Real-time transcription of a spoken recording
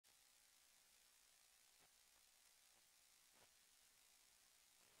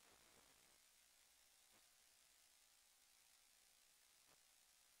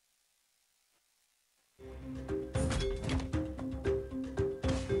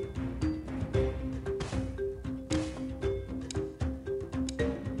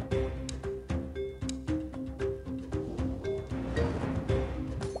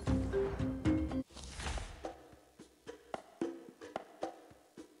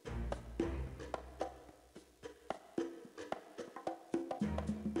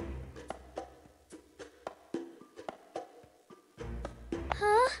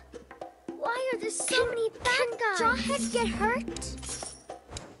there's so many bad guys? Jawhead get hurt?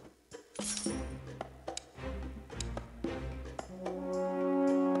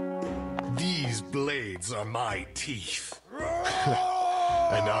 These blades are my teeth.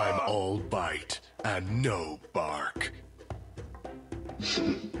 And I'm all bite and no bark.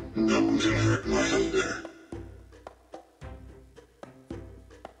 Nothing can hurt my hunger.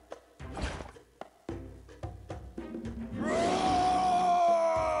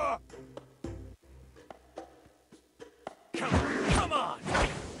 Come on!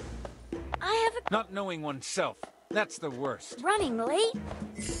 I have a... Not knowing oneself. That's the worst. Running late?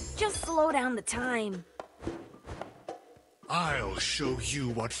 Just slow down the time. I'll show you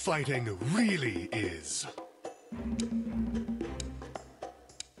what fighting really is.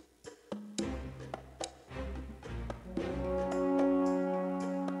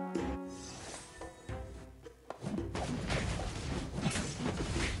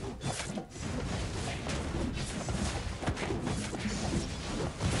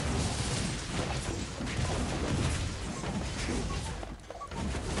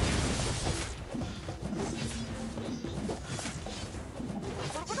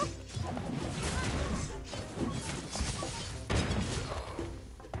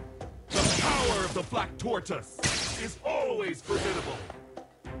 The black tortoise is always formidable.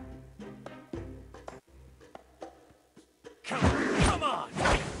 Come on!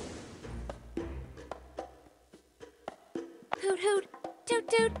 Hoot hoot, toot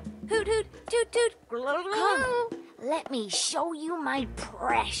toot, hoot hoot, toot toot. Come, let me show you my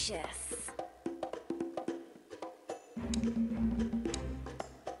precious.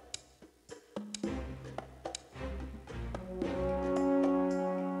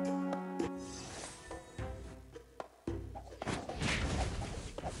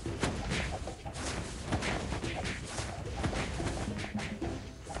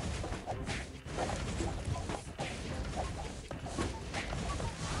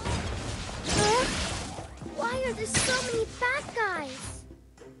 Why are there so many bad guys?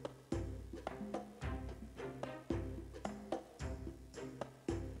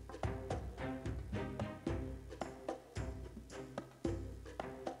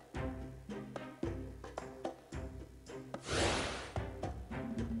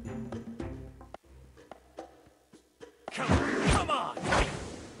 Come on!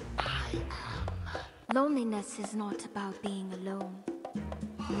 Loneliness is not about being alone.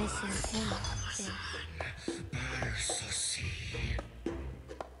 Missing him is.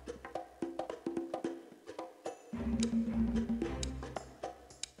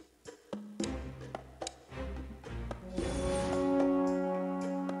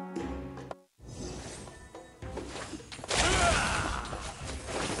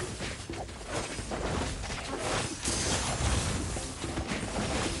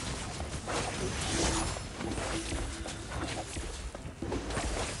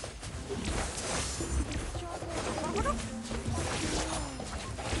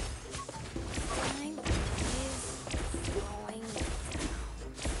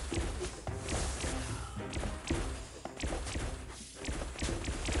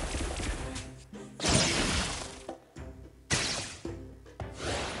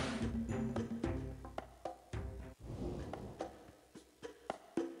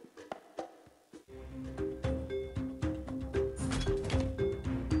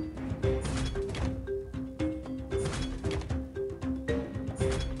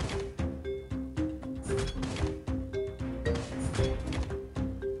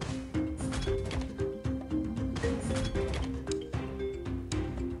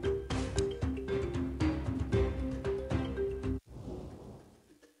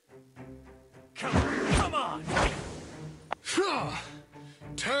 Come on!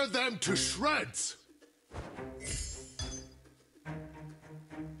 Tear them to shreds!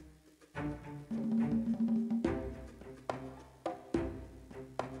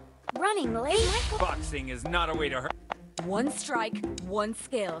 Running late? Boxing is not a way to hurt. One strike, one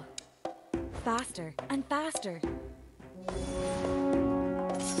skill. Faster and faster.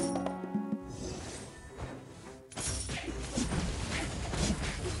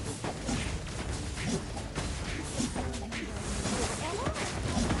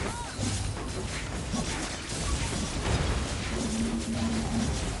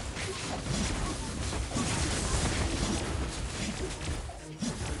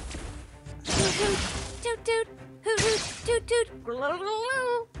 Toot toot, hoot hoot, toot toot.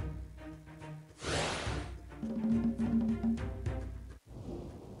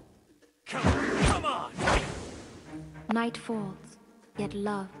 Come on! Night falls, yet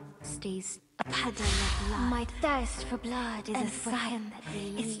love stays a puddle of blood. My thirst for blood is a sign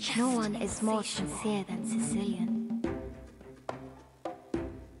that no one is more sincere than Sicilian.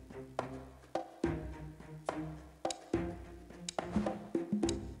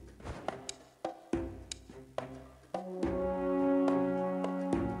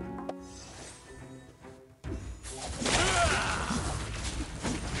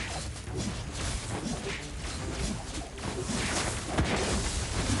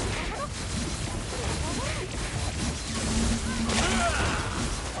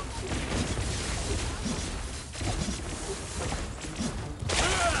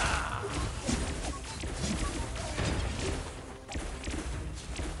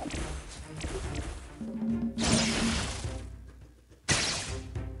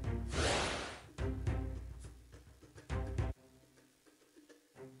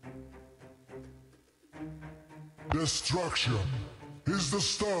 Destruction is the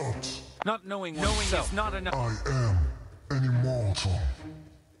start. Not knowing oneself is not enough. I am an immortal.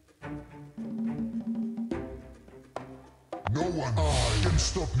 No one can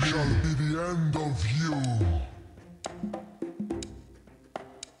stop me. Shall be the end of you.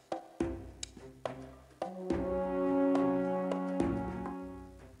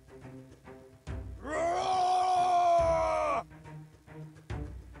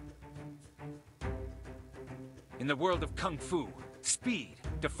 In the world of Kung Fu, speed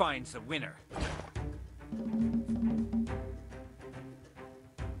defines the winner.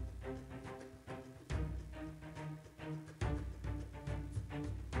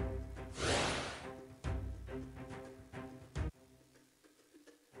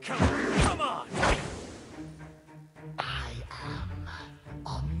 Come on! I am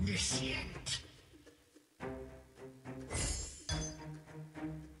omniscient.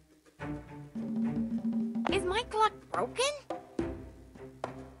 Is my clock broken?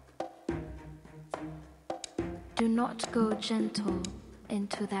 Do not go gentle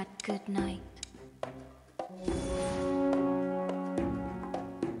into that good night.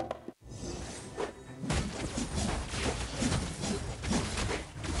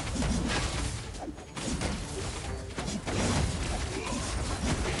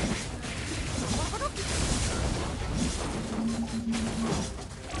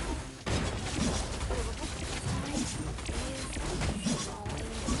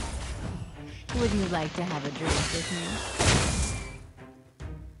 Wouldn't you like to have a drink with me?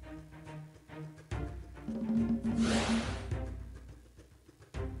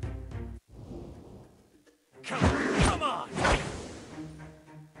 Come on!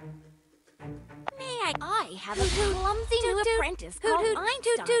 May I have a clumsy new apprentice called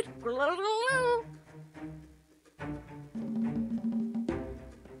Einstein.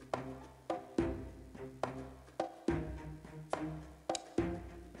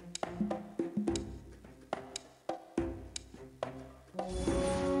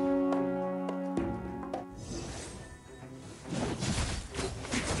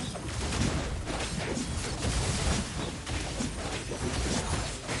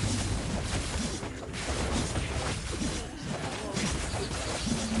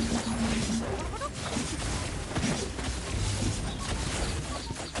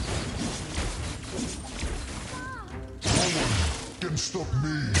 Can stop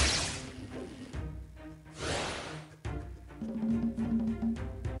me.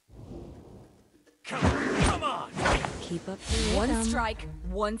 Come on! Keep up the one strike,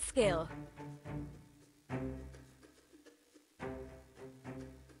 one skill.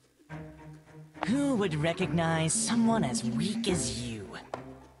 Who would recognize someone as weak as you?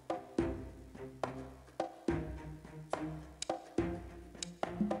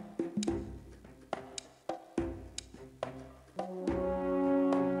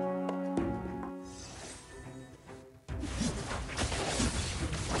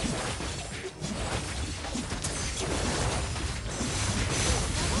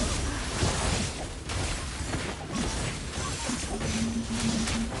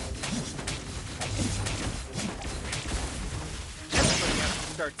 Everybody has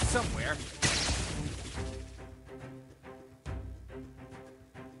to start somewhere.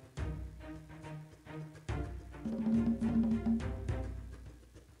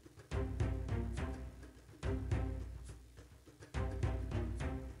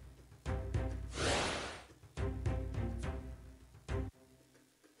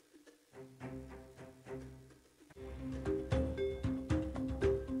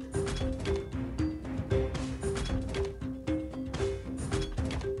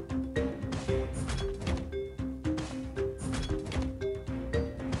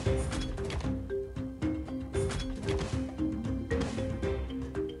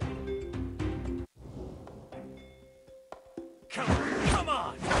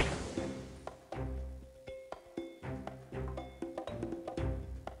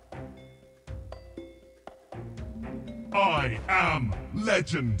 I am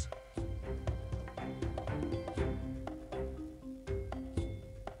legend.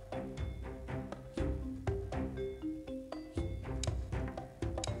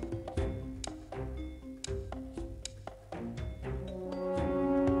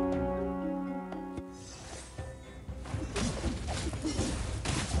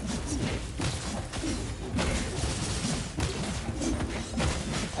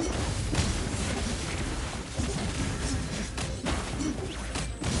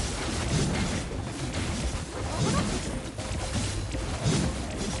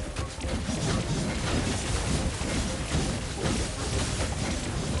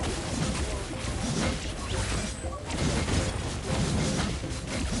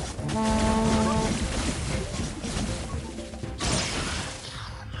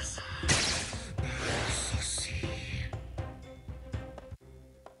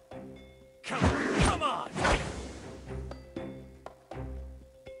 Come on!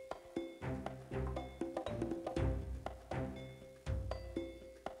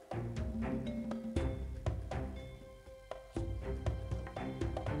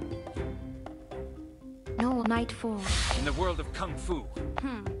 No nightfall. In the world of Kung Fu,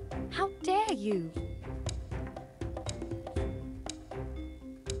 How dare you?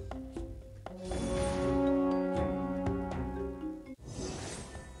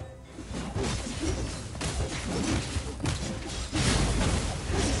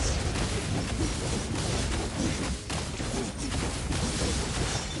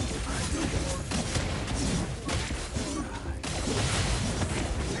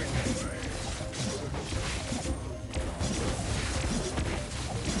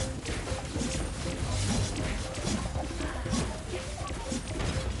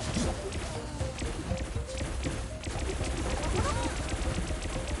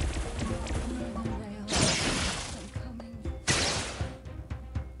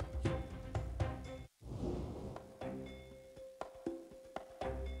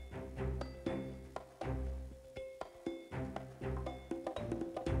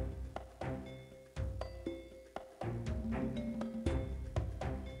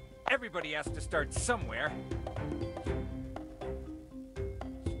 everybody has to start somewhere.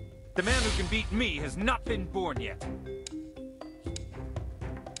 The man who can beat me has not been born yet.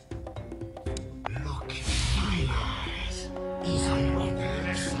 Look in my eyes. Is a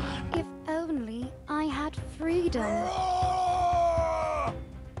mother's son. If only I had freedom.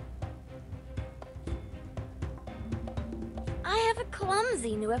 I have a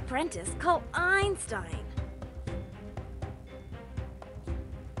clumsy new apprentice called Einstein.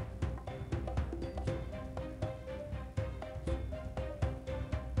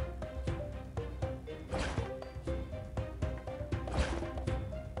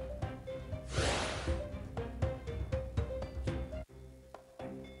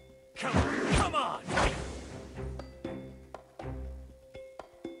 Come on!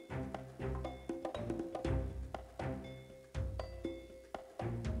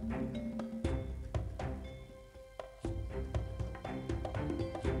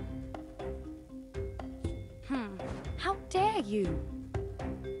 How dare you?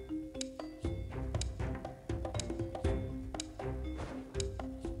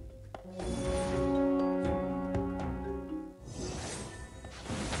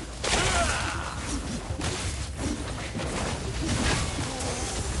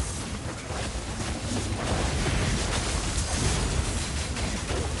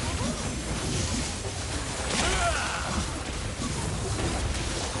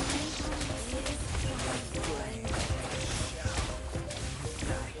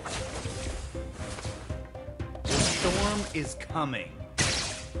 Storm is coming.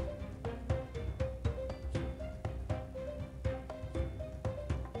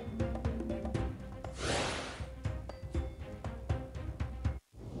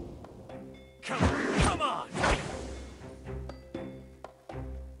 Come on!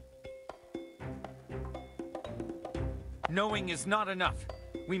 Knowing is not enough.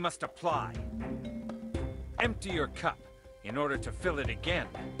 We must apply. Empty your cup in order to fill it again.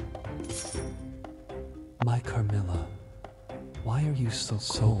 My Carmilla, why are you so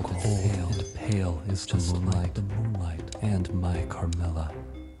cold and pale is just like the moonlight and my Carmilla?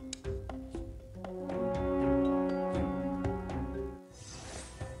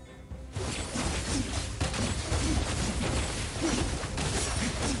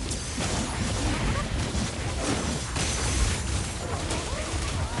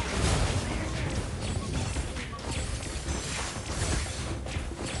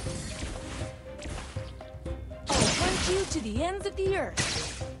 You to the ends of the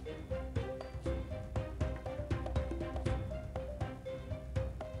earth.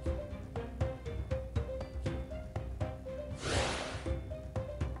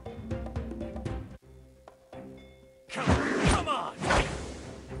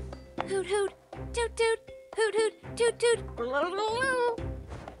 Hoot hoot, toot toot, hoot hoot, toot toot.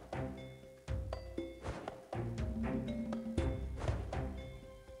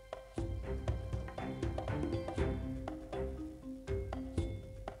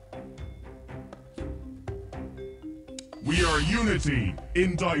 We are unity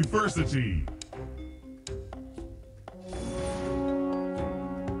in diversity.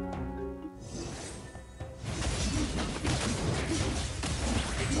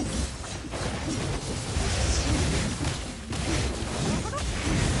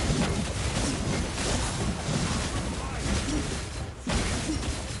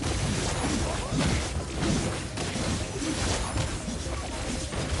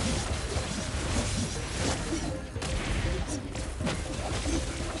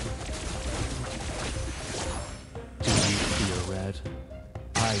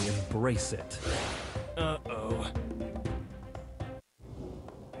 I embrace it. Uh-oh.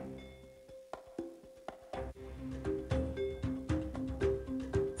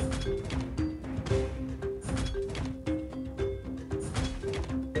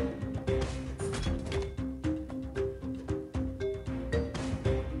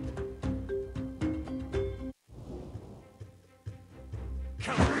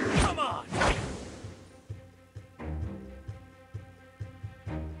 Come on!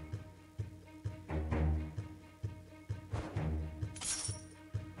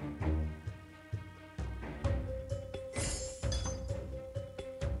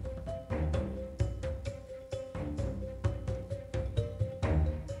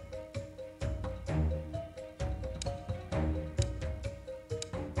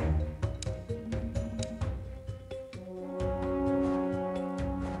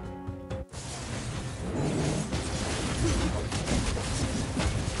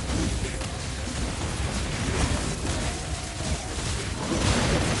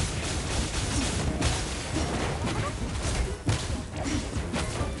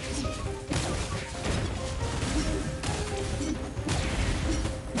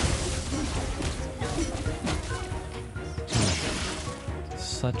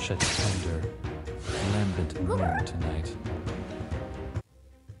 Such a tender, lambent moon tonight.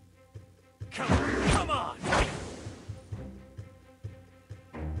 Come on!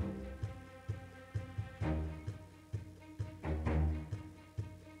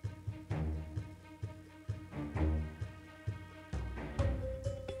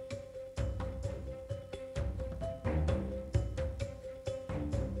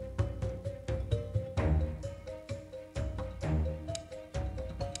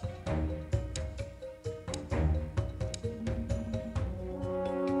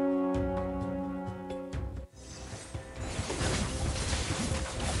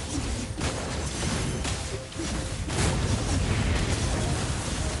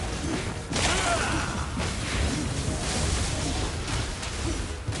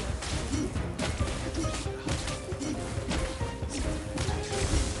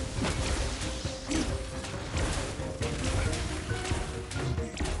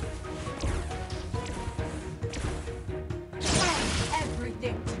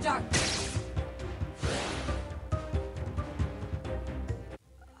 Everything to darkness.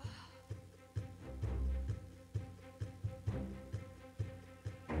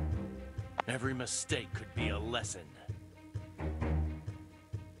 Every mistake could be a lesson.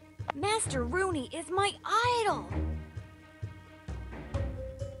 Master Rooney is my idol.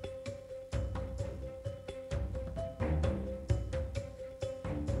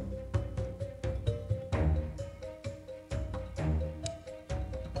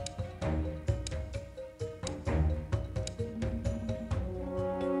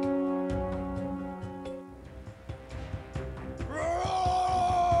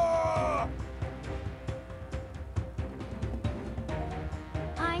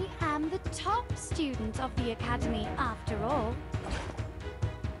 I am the top student of the academy, after all.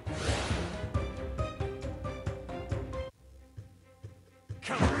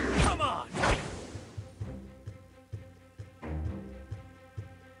 Come on!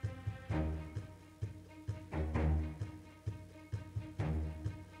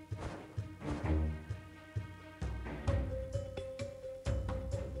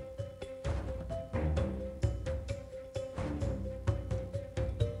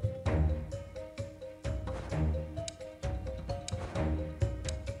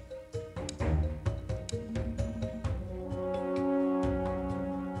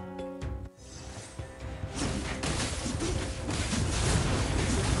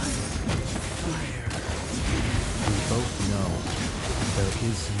 We both know there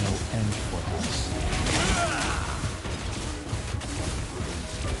is no end for us.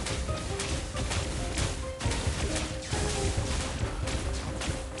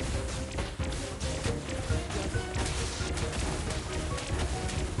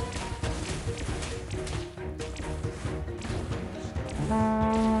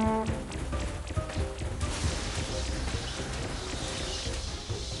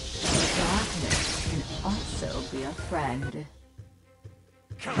 Darkness can also be a friend.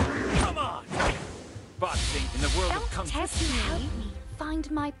 Come on! Boxing in the world of Kung Fu. Test me. Find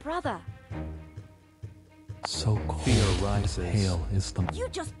my brother. So cold Fear and rises. pale is the You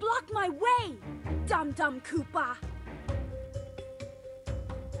just blocked my way, dum-dum Koopa.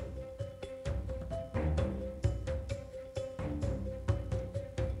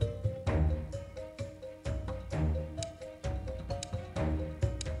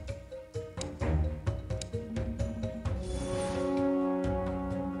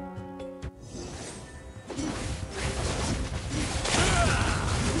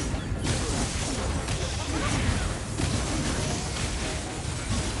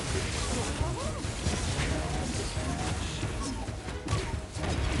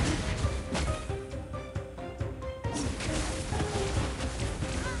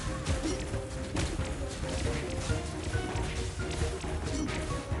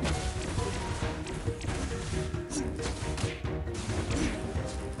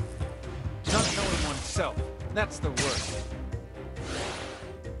 Not knowing oneself. That's the worst.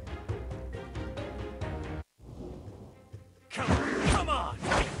 Come on!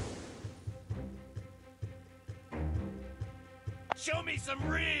 Show me some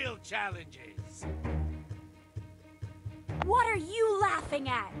real challenges. What are you laughing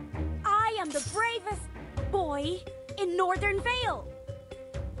at? I am the bravest boy in Northern Vale.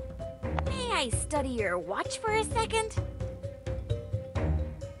 May I study your watch for a second?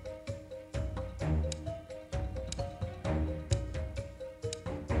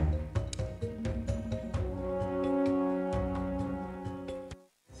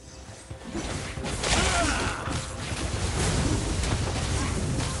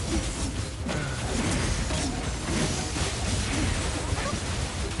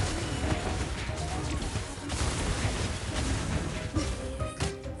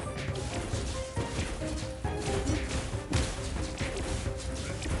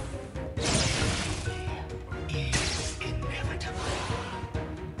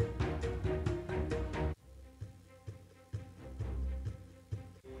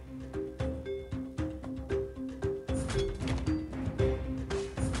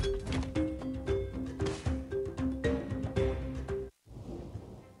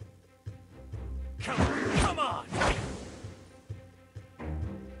 Come on!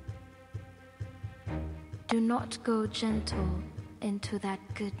 Do not go gentle into that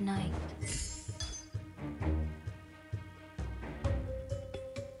good night.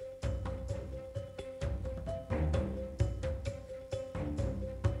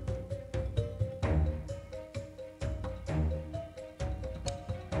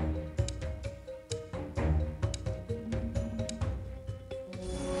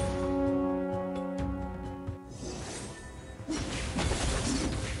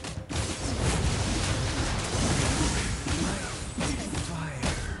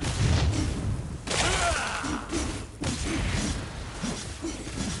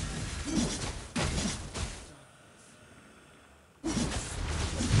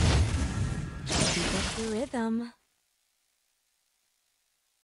 Rhythm.